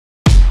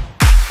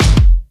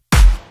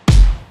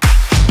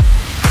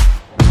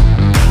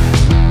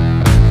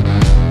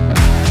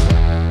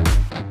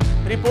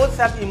Reports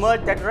have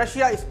emerged that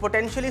Russia is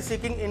potentially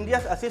seeking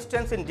India's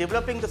assistance in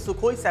developing the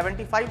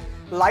Su-75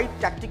 light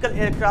tactical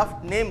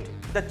aircraft named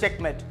the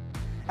Checkmate.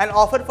 An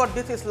offer for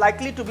this is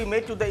likely to be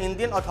made to the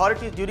Indian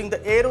authorities during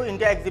the Aero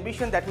India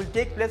exhibition that will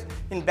take place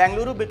in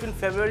Bengaluru between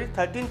February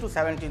 13 to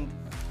 17.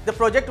 The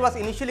project was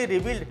initially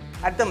revealed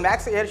at the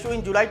MAX Air Show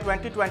in July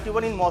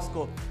 2021 in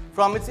Moscow.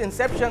 From its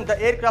inception,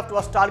 the aircraft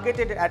was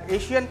targeted at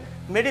Asian,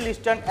 Middle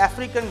Eastern,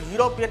 African,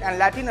 European and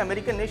Latin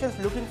American nations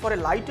looking for a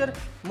lighter,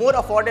 more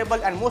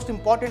affordable and most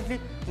importantly,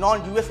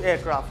 non-US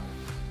aircraft.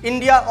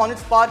 India on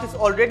its part is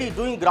already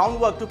doing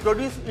groundwork to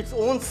produce its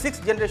own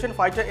 6th generation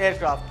fighter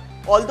aircraft.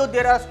 Although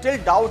there are still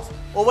doubts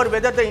over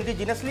whether the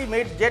indigenously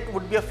made jet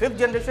would be a 5th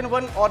generation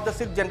one or the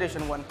 6th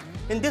generation one.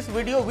 In this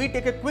video, we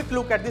take a quick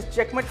look at this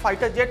Checkmate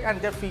fighter jet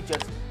and their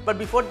features. But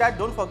before that,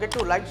 don't forget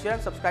to like, share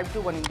and subscribe to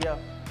Oneindia.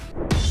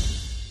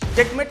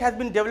 Checkmate has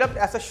been developed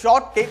as a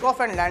short takeoff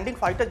and landing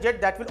fighter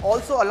jet that will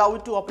also allow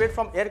it to operate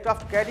from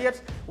aircraft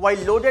carriers while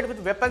loaded with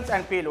weapons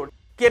and payload.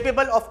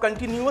 Capable of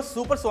continuous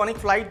supersonic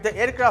flight, the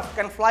aircraft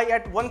can fly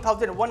at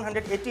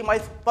 1,180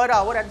 miles per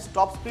hour at its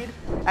top speed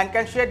and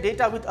can share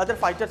data with other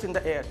fighters in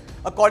the air.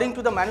 According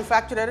to the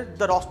manufacturer,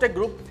 the Rostec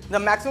Group, the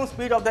maximum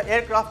speed of the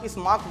aircraft is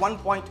Mach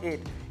 1.8.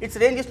 Its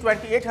range is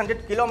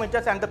 2,800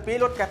 kilometers and the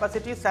payload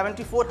capacity is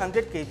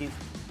 7,400 kg.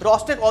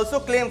 Rostec also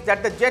claims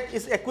that the jet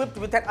is equipped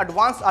with an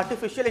advanced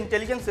artificial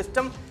intelligence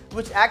system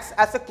which acts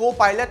as a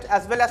co-pilot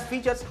as well as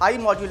features high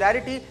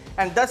modularity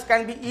and thus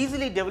can be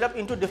easily developed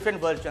into different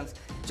versions.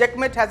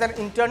 Checkmate has an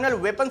internal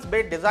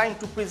weapons-based design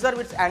to preserve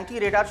its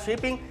anti-radar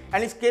shaping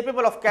and is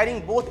capable of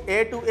carrying both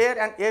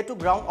air-to-air and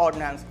air-to-ground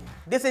ordnance.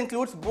 This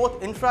includes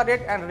both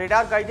infrared and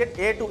radar-guided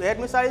air-to-air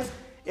missiles,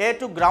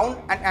 air-to-ground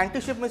and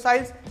anti-ship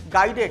missiles,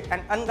 guided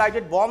and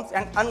unguided bombs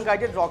and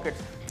unguided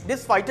rockets.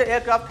 This fighter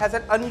aircraft has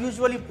an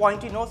unusually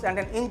pointy nose and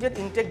an engine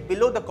intake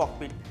below the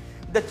cockpit.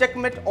 The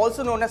Checkmate,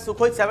 also known as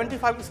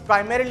Su-75, is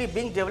primarily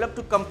being developed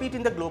to compete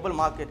in the global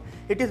market.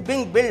 It is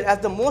being built as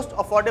the most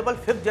affordable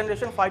 5th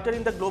generation fighter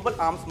in the global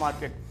arms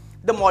market.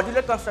 The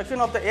modular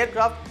construction of the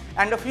aircraft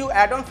and a few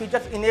add-on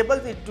features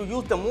enables it to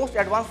use the most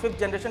advanced 5th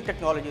generation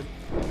technologies.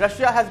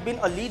 Russia has been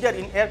a leader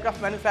in aircraft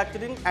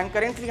manufacturing and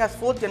currently has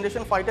 4th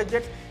generation fighter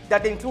jets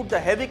that include the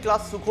heavy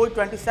class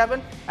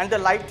Su-27 and the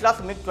light class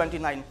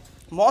MiG-29.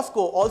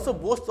 Moscow also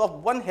boasts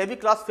of one heavy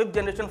class 5th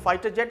generation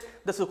fighter jet,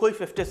 the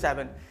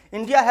Su-57.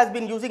 India has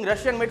been using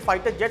Russian-made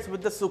fighter jets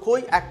with the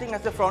Sukhoi acting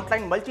as a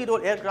frontline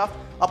multi-role aircraft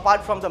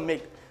apart from the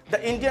MiG.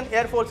 The Indian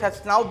Air Force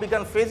has now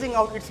begun phasing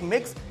out its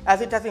MiGs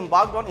as it has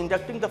embarked on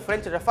inducting the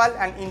French Rafale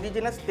and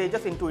indigenous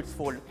Tejas into its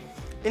fold.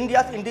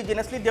 India's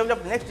indigenously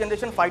developed next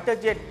generation fighter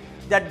jet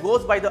that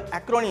goes by the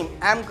acronym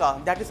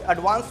AMCA, that is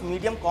Advanced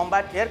Medium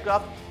Combat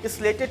Aircraft, is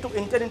slated to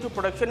enter into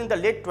production in the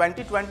late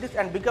 2020s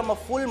and become a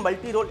full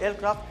multi-role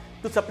aircraft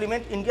to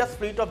supplement India's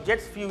fleet of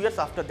jets few years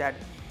after that.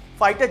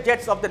 Fighter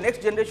jets of the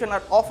next generation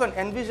are often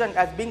envisioned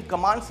as being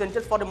command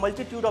centers for a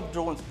multitude of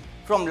drones,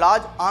 from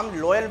large armed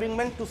loyal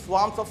wingmen to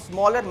swarms of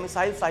smaller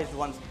missile-sized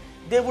ones.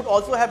 They would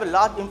also have a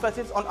large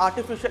emphasis on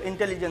artificial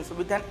intelligence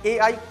with an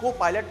AI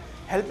co-pilot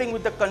helping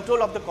with the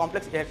control of the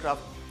complex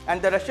aircraft.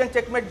 And the Russian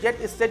Checkmate jet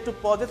is said to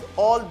possess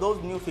all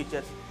those new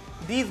features.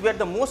 These were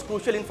the most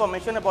crucial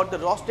information about the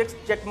Rostec's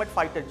Checkmate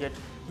fighter jet.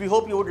 We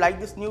hope you would like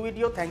this new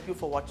video. Thank you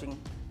for watching.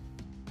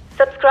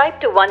 Subscribe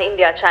to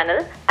Oneindia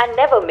channel and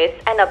never miss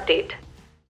an update.